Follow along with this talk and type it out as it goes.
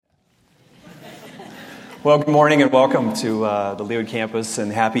Well, good morning and welcome to the Leawood campus,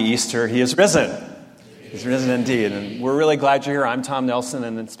 and happy Easter. He is risen. He's risen indeed, and we're really glad you're here. I'm Tom Nelson,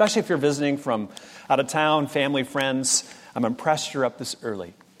 and especially if you're visiting from out of town, family, friends, I'm impressed you're up this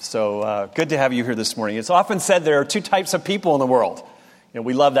early. So good to have you here this morning. It's often said there are two types of people in the world. You know,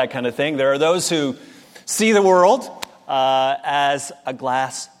 we love that kind of thing. There are those who see the world as a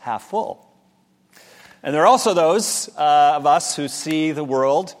glass half full. And there are also those of us who see the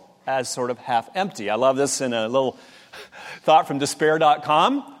world as sort of half empty. I love this in a little thought from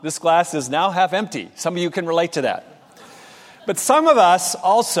despair.com. This glass is now half empty. Some of you can relate to that. But some of us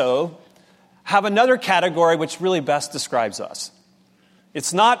also have another category which really best describes us.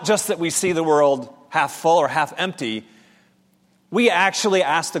 It's not just that we see the world half full or half empty. We actually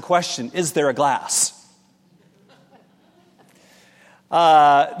ask the question, is there a glass?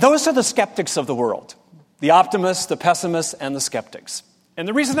 Those are the skeptics of the world. The optimists, the pessimists, and the skeptics. And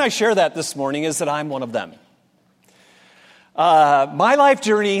the reason I share that this morning is that I'm one of them. My life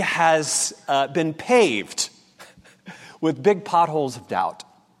journey has been paved with big potholes of doubt.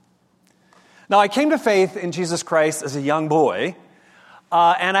 Now, I came to faith in Jesus Christ as a young boy,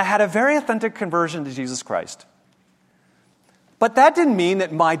 and I had a very authentic conversion to Jesus Christ. But that didn't mean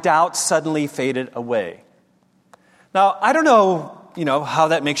that my doubts suddenly faded away. Now, I don't know, how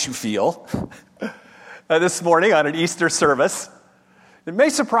that makes you feel this morning on an Easter service. It may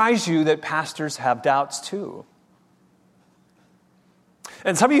surprise you that pastors have doubts too.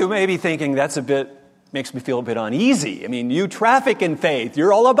 And some of you may be thinking makes me feel a bit uneasy. I mean, you traffic in faith.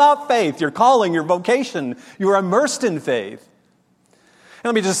 You're all about faith, your calling, your vocation. You're immersed in faith. And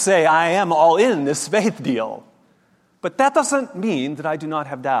let me just say, I am all in this faith deal. But that doesn't mean that I do not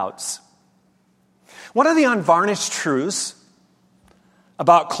have doubts. One of the unvarnished truths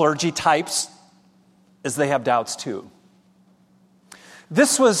about clergy types is they have doubts too.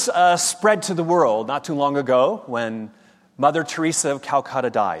 This was spread to the world not too long ago when Mother Teresa of Calcutta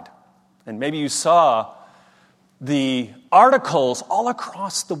died. And maybe you saw the articles all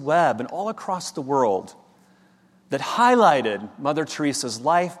across the web and all across the world that highlighted Mother Teresa's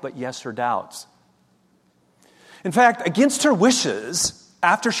life, but yes, her doubts. In fact, against her wishes,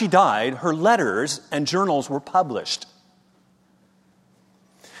 after she died, her letters and journals were published.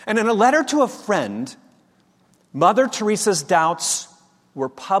 And in a letter to a friend, Mother Teresa's doubts were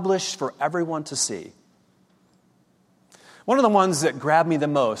published for everyone to see. One of the ones that grabbed me the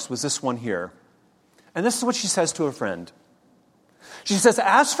most was this one here. And this is what she says to a friend. She says,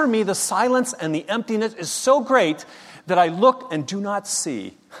 "As for me, the silence and the emptiness is so great that I look and do not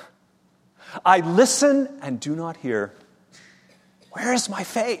see. I listen and do not hear. Where is my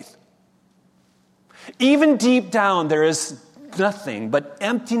faith? Even deep down, there is nothing but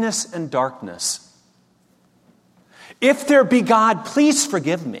emptiness and darkness. If there be God, please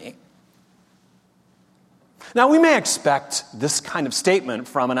forgive me." Now, we may expect this kind of statement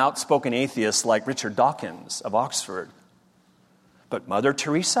from an outspoken atheist like Richard Dawkins of Oxford. But Mother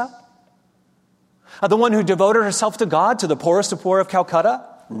Teresa, the one who devoted herself to God, to the poorest of poor of Calcutta,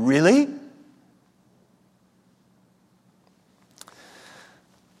 really?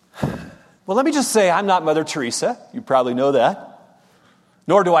 Well, let me just say, I'm not Mother Teresa. You probably know that.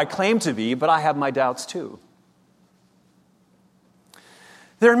 Nor do I claim to be, but I have my doubts too.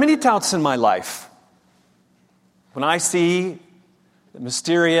 There are many doubts in my life. When I see the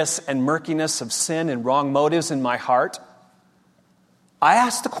mysterious and murkiness of sin and wrong motives in my heart, I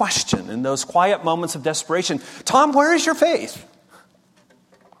ask the question in those quiet moments of desperation, "Tom, where is your faith?"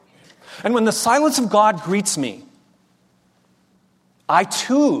 And when the silence of God greets me, I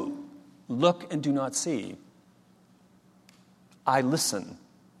too look and do not see. I listen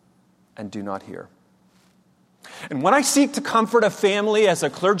and do not hear. And when I seek to comfort a family as a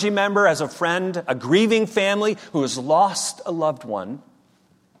clergy member, as a friend, a grieving family who has lost a loved one,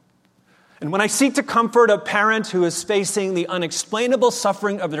 and when I seek to comfort a parent who is facing the unexplainable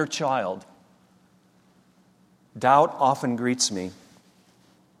suffering of their child, doubt often greets me.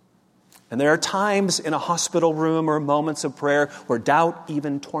 And there are times in a hospital room or moments of prayer where doubt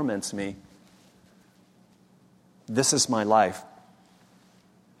even torments me. This is my life.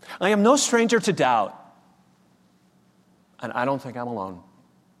 I am no stranger to doubt. And I don't think I'm alone.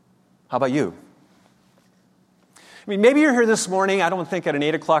 How about you? I mean, maybe you're here this morning. I don't think at an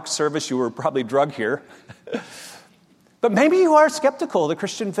 8 o'clock service you were probably drugged here. But maybe you are skeptical of the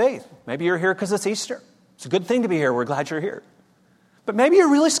Christian faith. Maybe you're here because it's Easter. It's a good thing to be here. We're glad you're here. But maybe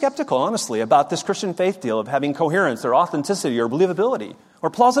you're really skeptical, honestly, about this Christian faith deal of having coherence or authenticity or believability or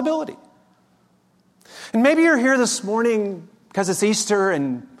plausibility. And maybe you're here this morning because it's Easter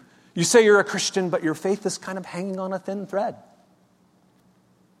and you say you're a Christian, but your faith is kind of hanging on a thin thread.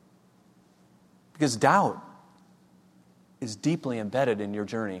 Because doubt is deeply embedded in your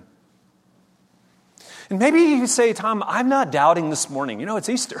journey. And maybe you say, Tom, I'm not doubting this morning. You know, it's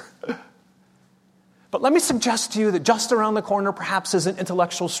Easter. But let me suggest to you that just around the corner perhaps is an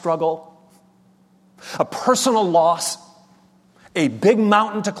intellectual struggle, a personal loss, a big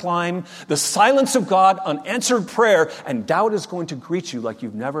mountain to climb, the silence of God, unanswered prayer, and doubt is going to greet you like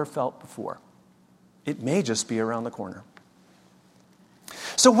you've never felt before. It may just be around the corner.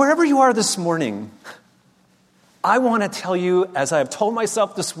 So wherever you are this morning, I want to tell you, as I have told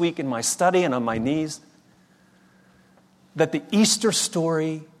myself this week in my study and on my knees, that the Easter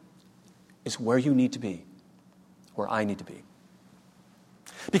story is where you need to be, where I need to be.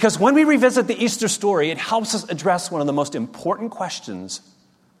 Because when we revisit the Easter story, it helps us address one of the most important questions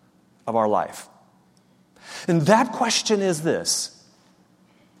of our life. And that question is this: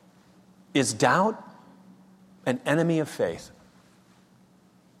 is doubt an enemy of faith?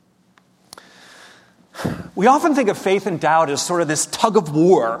 We often think of faith and doubt as sort of this tug of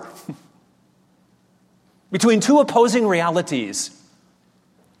war between two opposing realities.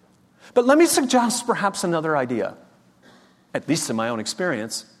 But let me suggest perhaps another idea, at least in my own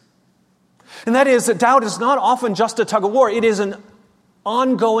experience. And that is that doubt is not often just a tug of war. It is an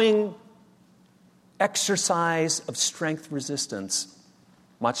ongoing exercise of strength resistance,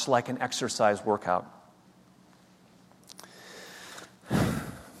 much like an exercise workout.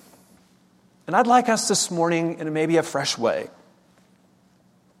 And I'd like us this morning, in maybe a fresh way,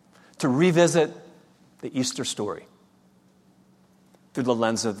 to revisit the Easter story through the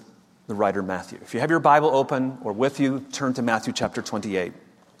lens of the writer Matthew. If you have your Bible open or with you, turn to Matthew chapter 28.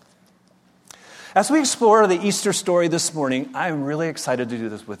 As we explore the Easter story this morning, I'm really excited to do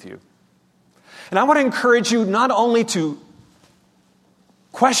this with you. And I want to encourage you not only to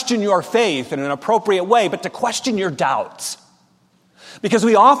question your faith in an appropriate way, but to question your doubts. Because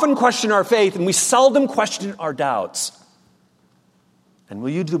we often question our faith and we seldom question our doubts. And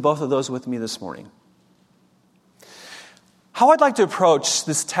will you do both of those with me this morning? How I'd like to approach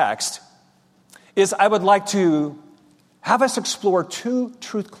this text is I would like to have us explore two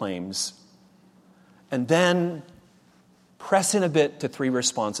truth claims and then press in a bit to three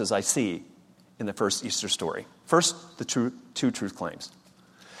responses I see in the first Easter story. First, the two truth claims.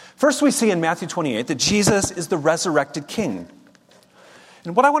 First, we see in Matthew 28 that Jesus is the resurrected King.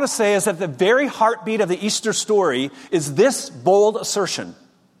 And what I want to say is that the very heartbeat of the Easter story is this bold assertion: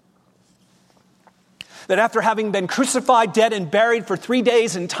 that after having been crucified, dead, and buried for 3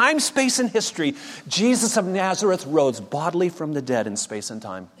 days in time, space, and history, Jesus of Nazareth rose bodily from the dead in space and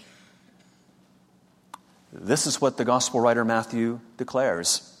time. This is what the gospel writer Matthew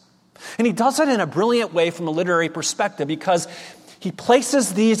declares. And he does it in a brilliant way from a literary perspective, because he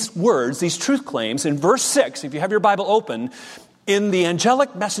places these words, these truth claims, in verse 6, if you have your Bible open, in the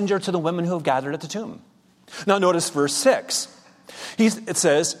angelic messenger to the women who have gathered at the tomb. Now notice verse 6. It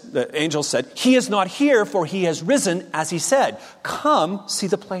says, the angel said, "He is not here, for he has risen, as he said. Come, see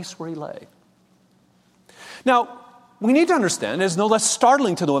the place where he lay." Now, we need to understand, it is no less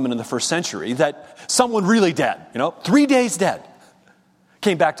startling to the women in the first century that someone really dead, 3 days dead,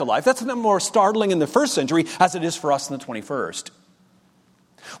 came back to life. That's no more startling in the first century as it is for us in the 21st.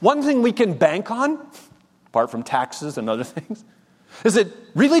 One thing we can bank on, apart from taxes and other things, is that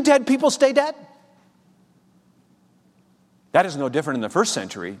really dead people stay dead. That is no different in the first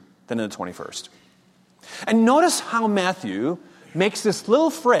century than in the 21st. And notice how Matthew makes this little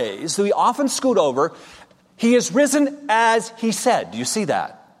phrase that we often scoot over: "He is risen as he said." Do you see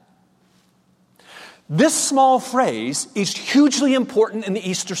that? This small phrase is hugely important in the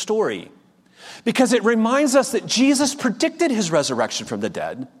Easter story because it reminds us that Jesus predicted his resurrection from the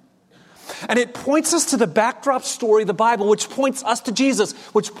dead. And it points us to the backdrop story of the Bible, which points us to Jesus,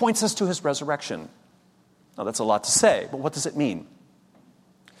 which points us to his resurrection. Now, that's a lot to say, but what does it mean?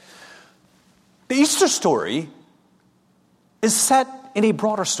 The Easter story is set in a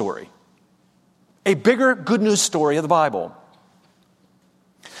broader story, a bigger good news story of the Bible.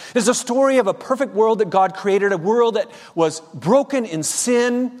 It's a story of a perfect world that God created, a world that was broken in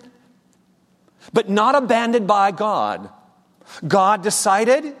sin, but not abandoned by God. God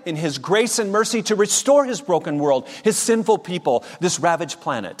decided in his grace and mercy to restore his broken world, his sinful people, this ravaged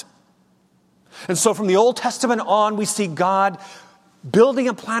planet. And so from the Old Testament on, we see God building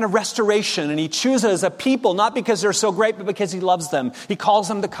a plan of restoration, and he chooses a people not because they're so great, but because he loves them. He calls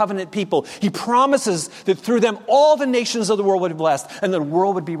them the covenant people. He promises that through them all the nations of the world would be blessed and the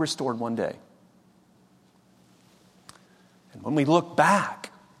world would be restored one day. And when we look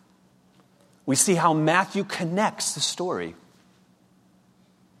back, we see how Matthew connects the story.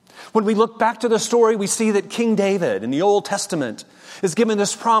 When we look back to the story, we see that King David in the Old Testament is given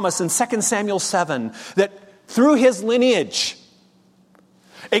this promise in 2 Samuel 7 that through his lineage,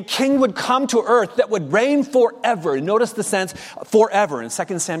 a king would come to earth that would reign forever. Notice the sense, forever in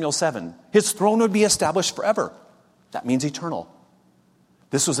 2 Samuel 7. His throne would be established forever. That means eternal.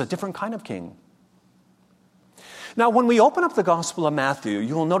 This was a different kind of king. Now, when we open up the Gospel of Matthew,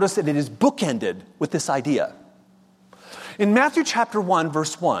 you will notice that it is bookended with this idea. In Matthew chapter 1,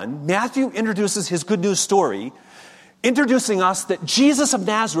 verse 1, Matthew introduces his good news story, introducing us that Jesus of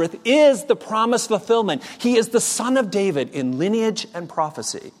Nazareth is the promised fulfillment. He is the son of David in lineage and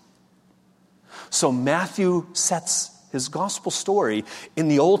prophecy. So Matthew sets his gospel story in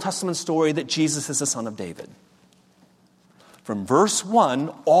the Old Testament story that Jesus is the son of David. From verse 1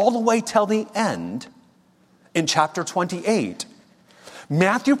 all the way till the end, in chapter 28,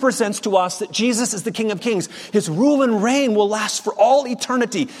 Matthew presents to us that Jesus is the King of Kings. His rule and reign will last for all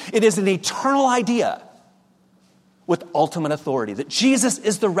eternity. It is an eternal idea with ultimate authority, that Jesus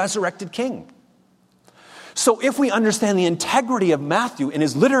is the resurrected King. So if we understand the integrity of Matthew in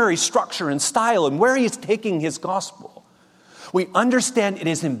his literary structure and style and where he is taking his gospel, we understand it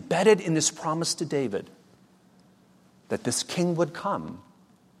is embedded in this promise to David that this king would come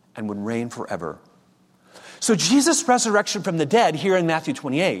and would reign forever. So Jesus' resurrection from the dead here in Matthew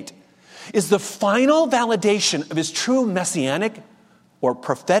 28 is the final validation of his true messianic or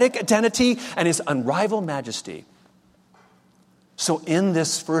prophetic identity and his unrivaled majesty. So in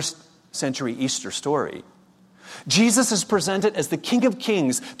this first century Easter story, Jesus is presented as the King of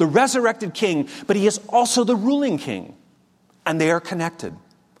Kings, the resurrected King, but he is also the ruling King. And they are connected.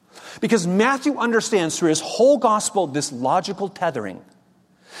 Because Matthew understands through his whole gospel this logical tethering.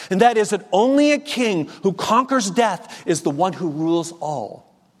 And that is that only a king who conquers death is the one who rules all.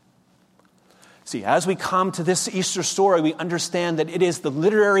 See, as we come to this Easter story, we understand that it is the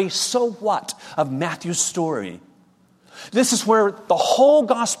literary so what of Matthew's story. This is where the whole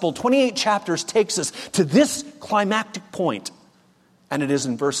gospel, 28 chapters, takes us to this climactic point. And it is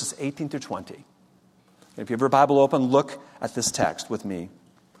in verses 18 through 20. If you have your Bible open, look at this text with me.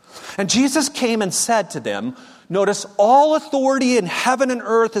 And Jesus came and said to them, notice, all authority in heaven and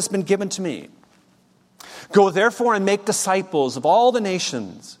earth has been given to me. Go therefore and make disciples of all the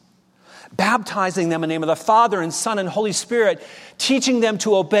nations, baptizing them in the name of the Father and Son and Holy Spirit, teaching them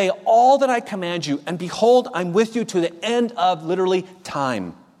to obey all that I command you. And behold, I'm with you to the end of literally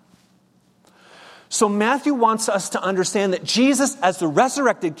time. So Matthew wants us to understand that Jesus, as the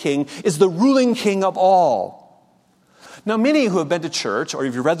resurrected King, is the ruling King of all. Now, many who have been to church, or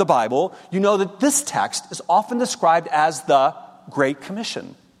if you've read the Bible, you know that this text is often described as the Great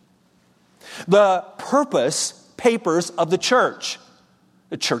Commission. The purpose papers of the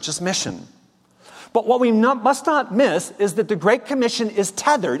church's mission. But what we must not miss is that the Great Commission is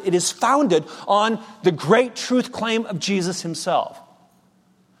tethered, it is founded on the great truth claim of Jesus himself.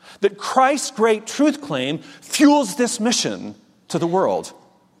 That Christ's great truth claim fuels this mission to the world.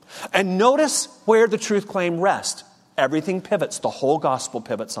 And notice where the truth claim rests. Everything pivots. The whole gospel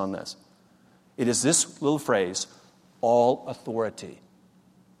pivots on this. It is this little phrase, all authority.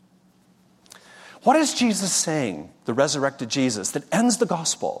 What is Jesus saying, the resurrected Jesus, that ends the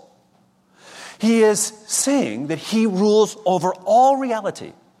gospel? He is saying that he rules over all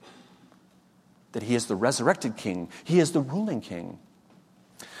reality. That he is the resurrected King. He is the ruling King.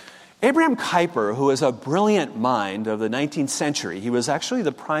 Abraham Kuyper, who is a brilliant mind of the 19th century, he was actually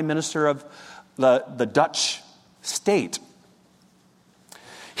the prime minister of the Dutch state.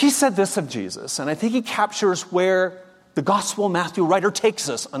 He said this of Jesus, and I think he captures where the Gospel Matthew writer takes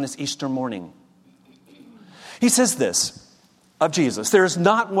us on this Easter morning. He says this of Jesus: there is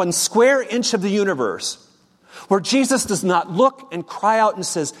not one square inch of the universe where Jesus does not look and cry out and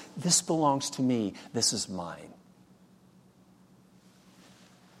says, this belongs to me, this is mine.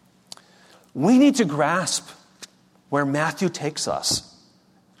 We need to grasp where Matthew takes us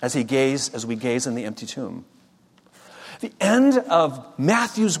as we gaze in the empty tomb. The end of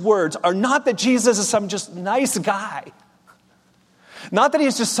Matthew's words are not that Jesus is some just nice guy. Not that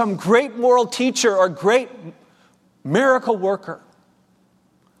he's just some great moral teacher or great miracle worker.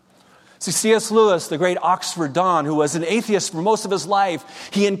 See, C.S. Lewis, the great Oxford Don, who was an atheist for most of his life,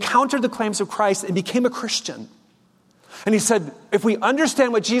 he encountered the claims of Christ and became a Christian. And he said, if we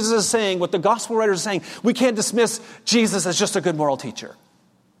understand what Jesus is saying, what the gospel writers are saying, we can't dismiss Jesus as just a good moral teacher.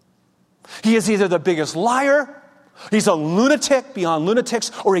 He is either the biggest liar, he's a lunatic beyond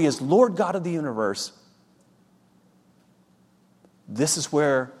lunatics, or he is Lord God of the universe. This is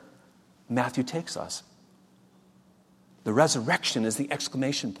where Matthew takes us. The resurrection is the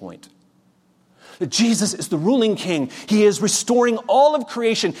exclamation point. That Jesus is the ruling king. He is restoring all of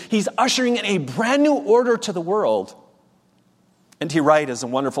creation. He's ushering in a brand new order to the world. N.T. Wright is a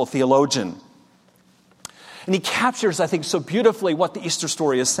wonderful theologian. And he captures, I think, so beautifully what the Easter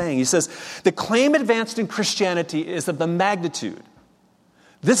story is saying. He says, the claim advanced in Christianity is of the magnitude.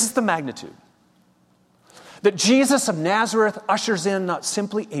 This is the magnitude. That Jesus of Nazareth ushers in not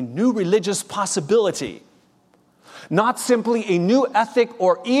simply a new religious possibility, not simply a new ethic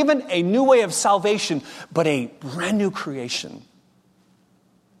or even a new way of salvation, but a brand new creation.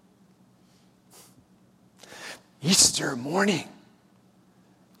 Easter morning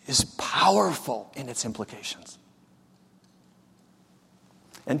is powerful in its implications.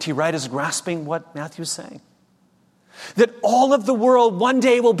 N.T. Wright is grasping what Matthew is saying. That all of the world one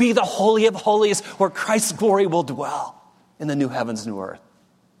day will be the Holy of Holies, where Christ's glory will dwell in the new heavens, new earth.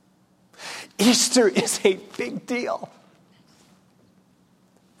 Easter is a big deal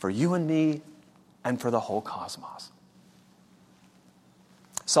for you and me and for the whole cosmos.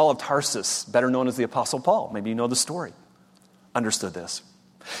 Saul of Tarsus, better known as the Apostle Paul, maybe you know the story, understood this.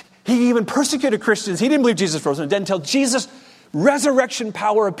 He even persecuted Christians. He didn't believe Jesus rose from the dead until Jesus' resurrection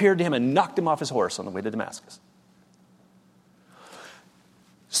power appeared to him and knocked him off his horse on the way to Damascus.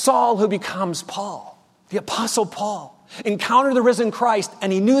 Saul, who becomes Paul, the Apostle Paul, encountered the risen Christ,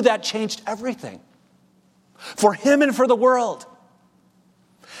 and he knew that changed everything for him and for the world.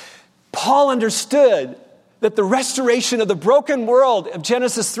 Paul understood that the restoration of the broken world of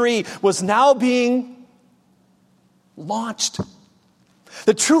Genesis 3 was now being launched.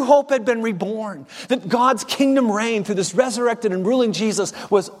 The true hope had been reborn, that God's kingdom reign through this resurrected and ruling Jesus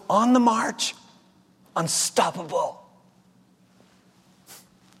was on the march, unstoppable.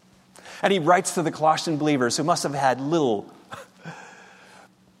 And he writes to the Colossian believers who must have had little,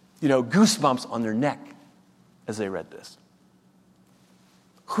 goosebumps on their neck as they read this.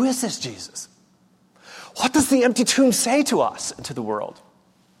 Who is this Jesus? What does the empty tomb say to us and to the world?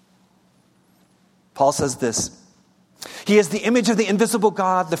 Paul says this: He is the image of the invisible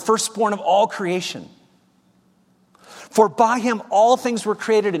God, the firstborn of all creation. For by him all things were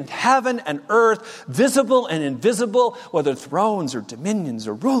created in heaven and earth, visible and invisible, whether thrones or dominions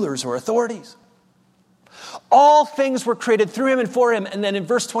or rulers or authorities. All things were created through him and for him. And then in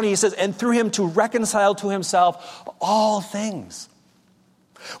verse 20 he says, and through him to reconcile to himself all things,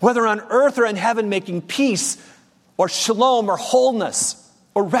 whether on earth or in heaven, making peace or shalom or wholeness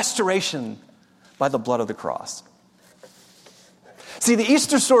or restoration by the blood of the cross. See, the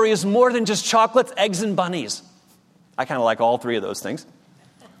Easter story is more than just chocolates, eggs, and bunnies. I kind of like all three of those things.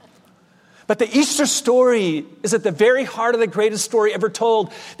 But the Easter story is at the very heart of the greatest story ever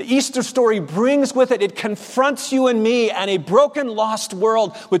told. The Easter story brings with it confronts you and me and a broken, lost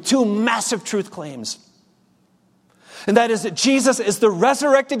world with two massive truth claims. And that is that Jesus is the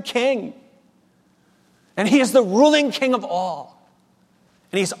resurrected King. And he is the ruling King of all.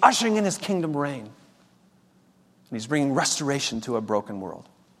 And he's ushering in his kingdom reign. And he's bringing restoration to a broken world.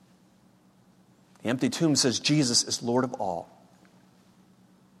 The empty tomb says Jesus is Lord of all.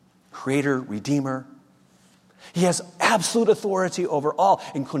 Creator, Redeemer. He has absolute authority over all,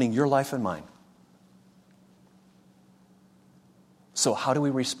 including your life and mine. So how do we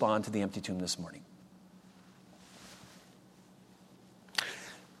respond to the empty tomb this morning?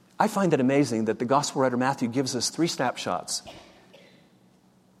 I find it amazing that the gospel writer Matthew gives us three snapshots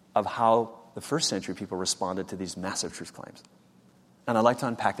of how the first century people responded to these massive truth claims. And I'd like to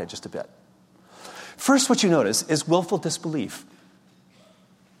unpack that just a bit. First, what you notice is willful disbelief.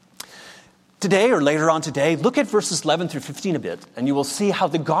 Today, or later on today, look at verses 11 through 15 a bit, and you will see how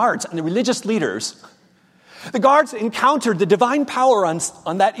the guards and the religious leaders, the guards encountered the divine power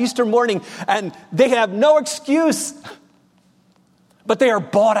on that Easter morning, and they have no excuse, but they are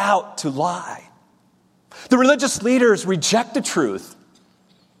bought out to lie. The religious leaders reject the truth.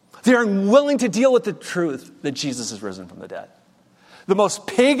 They are unwilling to deal with the truth that Jesus is risen from the dead. The most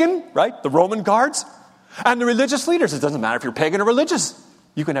pagan, right, the Roman guards, and the religious leaders. It doesn't matter if you're pagan or religious.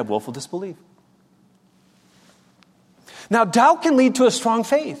 You can have willful disbelief. Now, doubt can lead to a strong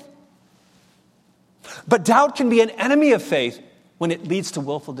faith. But doubt can be an enemy of faith when it leads to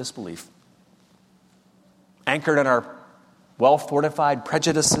willful disbelief. Anchored in our well-fortified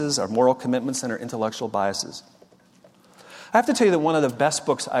prejudices, our moral commitments, and our intellectual biases. I have to tell you that one of the best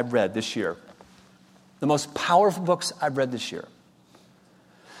books I've read this year, the most powerful books I've read this year,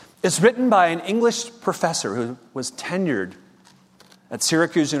 is written by an English professor who was tenured at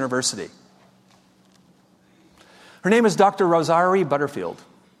Syracuse University. Her name is Dr. Rosarie Butterfield.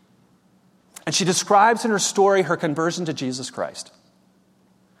 And she describes in her story her conversion to Jesus Christ.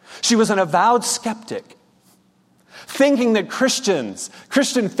 She was an avowed skeptic, thinking that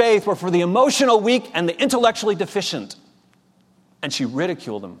Christian faith were for the emotional weak and the intellectually deficient. And she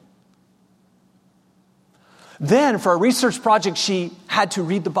ridiculed them. Then, for a research project, she had to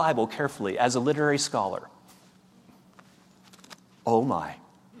read the Bible carefully as a literary scholar. Oh my.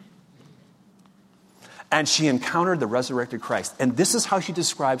 And she encountered the resurrected Christ. And this is how she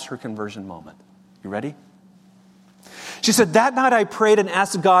describes her conversion moment. You ready? She said, that night I prayed and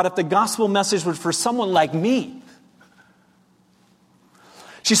asked God if the gospel message was for someone like me.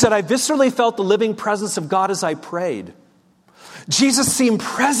 She said, I viscerally felt the living presence of God as I prayed. Jesus seemed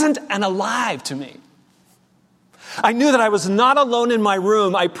present and alive to me. I knew that I was not alone in my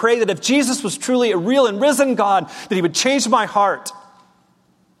room. I prayed that if Jesus was truly a real and risen God, that he would change my heart.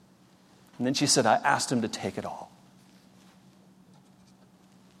 And then she said, I asked him to take it all.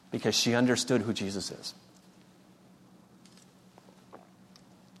 Because she understood who Jesus is.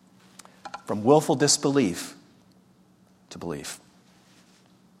 From willful disbelief to belief.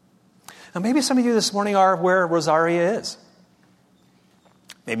 Now, maybe some of you this morning are where Rosaria is.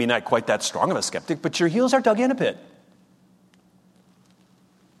 Maybe not quite that strong of a skeptic, but your heels are dug in a bit.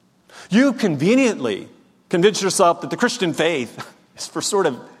 You conveniently convince yourself that the Christian faith is for sort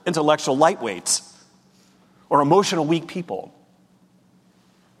of intellectual lightweights or emotional weak people.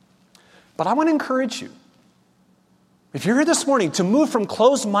 But I want to encourage you, if you're here this morning, to move from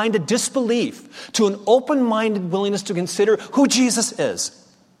closed-minded disbelief to an open-minded willingness to consider who Jesus is.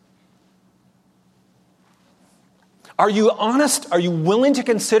 Are you honest? Are you willing to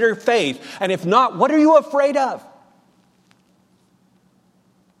consider faith? And if not, what are you afraid of?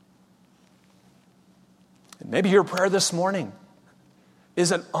 And maybe your prayer this morning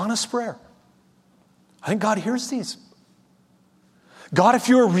is an honest prayer. I think God hears these. God, if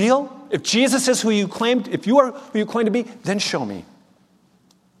you are real, if Jesus is who you claimed, if you are who you claim to be, then show me.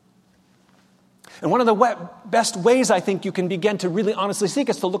 And one of the best ways I think you can begin to really honestly seek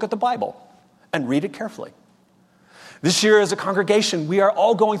is to look at the Bible and read it carefully. This year as a congregation, we are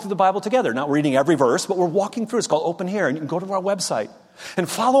all going through the Bible together. Not reading every verse, but we're walking through. It's called Open Here, and you can go to our website and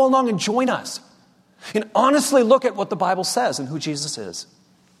follow along and join us. And honestly look at what the Bible says and who Jesus is.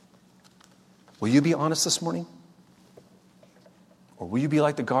 Will you be honest this morning? Or will you be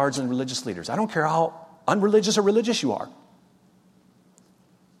like the guards and religious leaders? I don't care how unreligious or religious you are.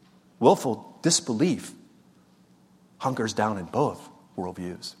 Willful disbelief hunkers down in both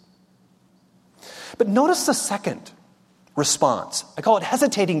worldviews. But notice the second response. I call it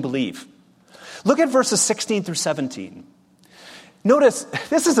hesitating belief. Look at verses 16 through 17. Notice,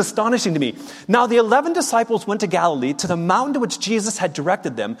 this is astonishing to me. Now the 11 disciples went to Galilee, to the mountain to which Jesus had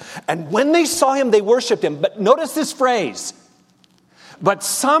directed them, and when they saw him, they worshipped him. But notice this phrase. But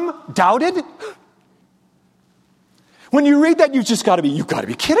some doubted. When you read that, you've got to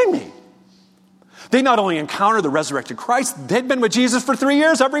be kidding me. They not only encountered the resurrected Christ, they'd been with Jesus for 3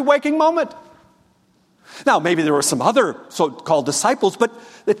 years, every waking moment. Now, maybe there were some other so-called disciples, but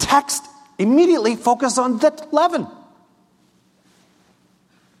the text immediately focused on the 11.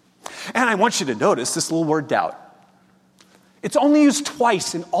 And I want you to notice this little word doubt. It's only used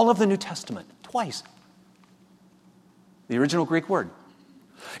twice in all of the New Testament. Twice. The original Greek word.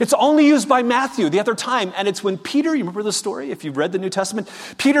 It's only used by Matthew the other time, and it's when Peter, you remember the story if you've read the New Testament?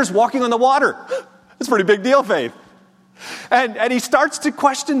 Peter's walking on the water. It's a pretty big deal, faith. And he starts to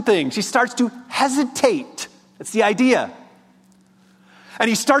question things. He starts to hesitate. That's the idea. And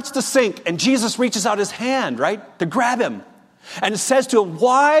he starts to sink, and Jesus reaches out his hand, right, to grab him. And says to him,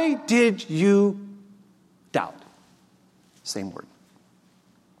 why did you doubt? Same word.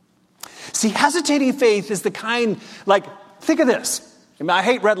 See, hesitating faith is the kind, think of this. I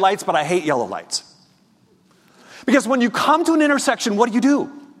hate red lights, but I hate yellow lights. Because when you come to an intersection, what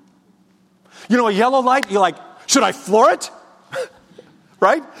do? A yellow light, you're like, should I floor it?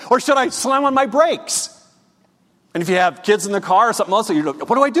 Right? Or should I slam on my brakes? And if you have kids in the car or something else, you're like,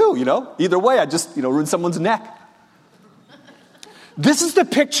 what do I do? Either way, I just, ruin someone's neck. This is the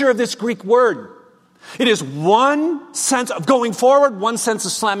picture of this Greek word. It is one sense of going forward, one sense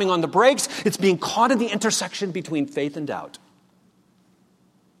of slamming on the brakes. It's being caught in the intersection between faith and doubt.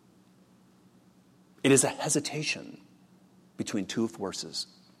 It is a hesitation between two forces.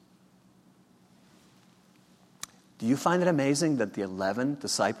 Do you find it amazing that the 11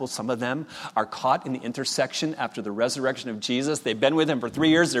 disciples, some of them, are caught in the intersection after the resurrection of Jesus? They've been with him for 3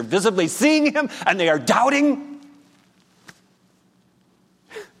 years. They're visibly seeing him, and they are doubting.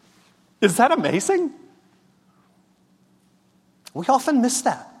 Is that amazing? We often miss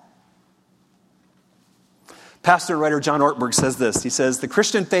that. Pastor and writer John Ortberg says this. He says, the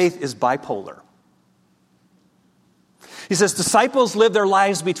Christian faith is bipolar. He says, disciples live their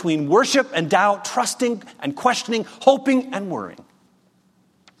lives between worship and doubt, trusting and questioning, hoping and worrying.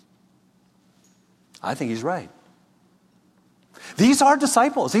 I think he's right. These are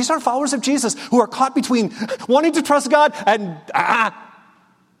disciples. These are followers of Jesus who are caught between wanting to trust God and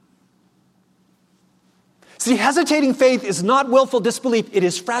See, hesitating faith is not willful disbelief. It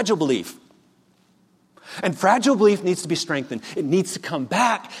is fragile belief. And fragile belief needs to be strengthened. It needs to come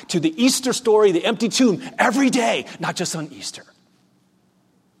back to the Easter story, the empty tomb, every day, not just on Easter.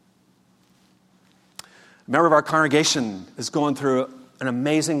 A member of our congregation is going through an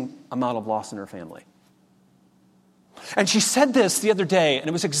amazing amount of loss in her family. And she said this the other day, and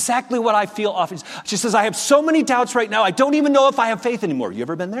it was exactly what I feel often. She says, I have so many doubts right now, I don't even know if I have faith anymore. You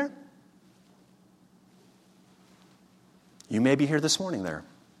ever been there? You may be here this morning there.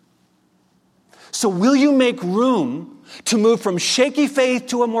 So will you make room to move from shaky faith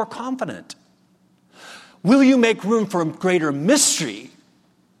to a more confident? Will you make room for greater mystery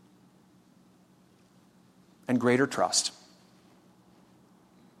and greater trust?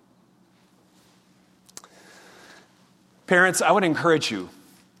 Parents, I would encourage you,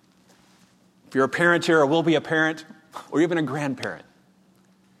 if you're a parent here or will be a parent or even a grandparent,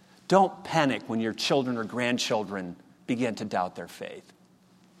 don't panic when your children or grandchildren begin to doubt their faith.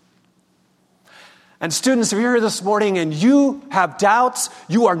 And students, if you're here this morning and you have doubts,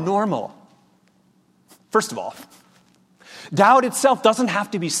 you are normal. First of all, doubt itself doesn't have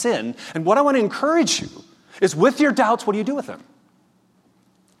to be sin. And what I want to encourage you is with your doubts, what do you do with them?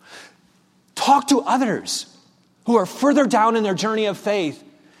 Talk to others who are further down in their journey of faith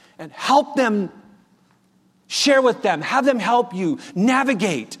and help them, share with them, have them help you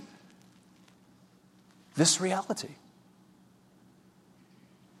navigate this reality.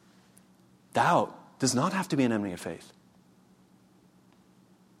 Doubt does not have to be an enemy of faith.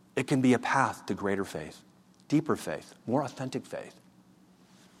 It can be a path to greater faith, deeper faith, more authentic faith.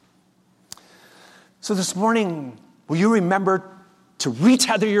 So this morning, will you remember to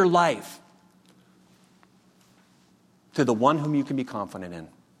retether your life to the one whom you can be confident in?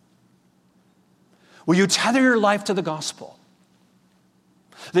 Will you tether your life to the gospel?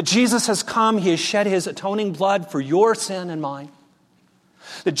 That Jesus has come, he has shed his atoning blood for your sin and mine.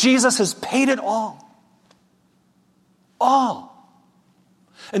 That Jesus has paid it all. All.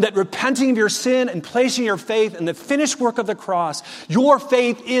 And that repenting of your sin and placing your faith in the finished work of the cross, your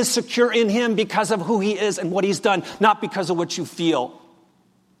faith is secure in him because of who he is and what he's done, not because of what you feel.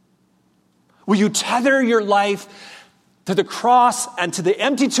 Will you tether your life to the cross and to the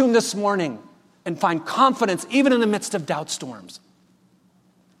empty tomb this morning and find confidence even in the midst of doubt storms?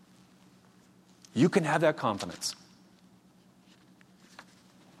 You can have that confidence.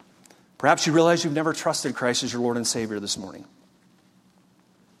 Perhaps you realize you've never trusted Christ as your Lord and Savior this morning.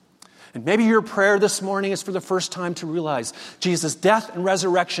 And maybe your prayer this morning is for the first time to realize Jesus' death and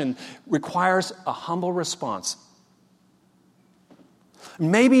resurrection requires a humble response.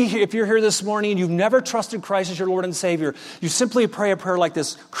 Maybe if you're here this morning and you've never trusted Christ as your Lord and Savior, you simply pray a prayer like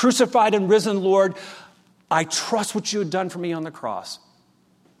this: crucified and risen Lord, I trust what you had done for me on the cross.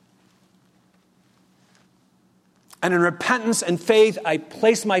 And in repentance and faith, I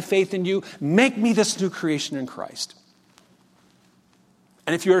place my faith in you. Make me this new creation in Christ.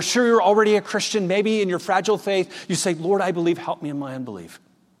 And if you're sure you're already a Christian, maybe in your fragile faith, you say, Lord, I believe, help me in my unbelief.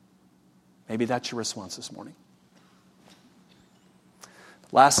 Maybe that's your response this morning.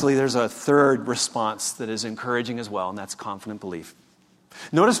 Lastly, there's a third response that is encouraging as well, and that's confident belief.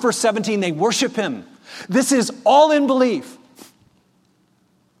 Notice verse 17, they worship him. This is all in belief.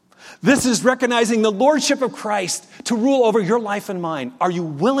 This is recognizing the lordship of Christ to rule over your life and mine. Are you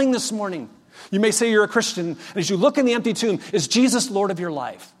willing this morning? You may say you're a Christian, and as you look in the empty tomb, is Jesus Lord of your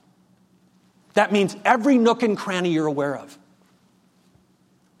life? That means every nook and cranny you're aware of.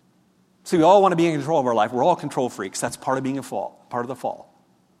 See, we all want to be in control of our life. We're all control freaks. That's part of being a fall, part of the fall.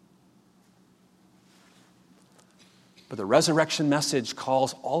 But the resurrection message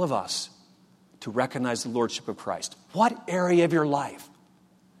calls all of us to recognize the lordship of Christ. What area of your life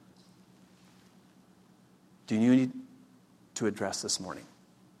do you need to address this morning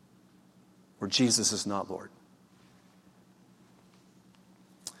where Jesus is not Lord?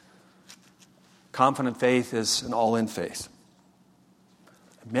 Confident faith is an all-in faith.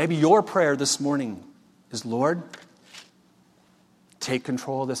 Maybe your prayer this morning is, Lord, take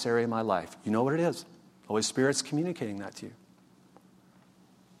control of this area of my life. You know what it is. The Holy Spirit's communicating that to you.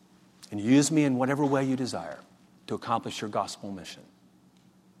 And use me in whatever way you desire to accomplish your gospel mission.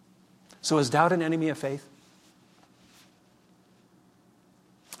 So is doubt an enemy of faith?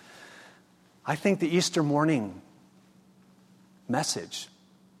 I think the Easter morning message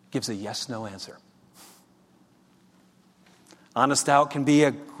gives a yes-no answer. Honest doubt can be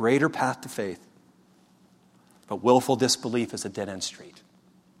a greater path to faith, but willful disbelief is a dead-end street.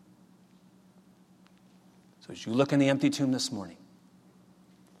 So as you look in the empty tomb this morning,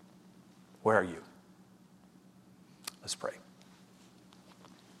 where are you? Let's pray.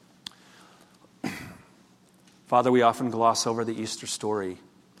 Father, we often gloss over the Easter story,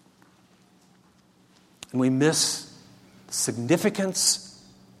 and we miss the significance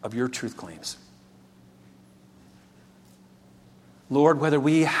of your truth claims. Lord, whether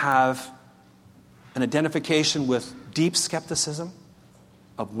we have an identification with deep skepticism,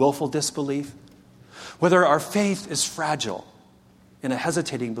 of willful disbelief, whether our faith is fragile in a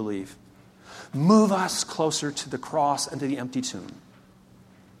hesitating belief, move us closer to the cross and to the empty tomb.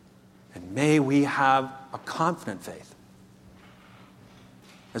 And may we have a confident faith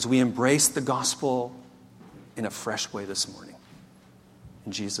as we embrace the gospel in a fresh way this morning.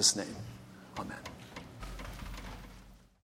 In Jesus' name, amen.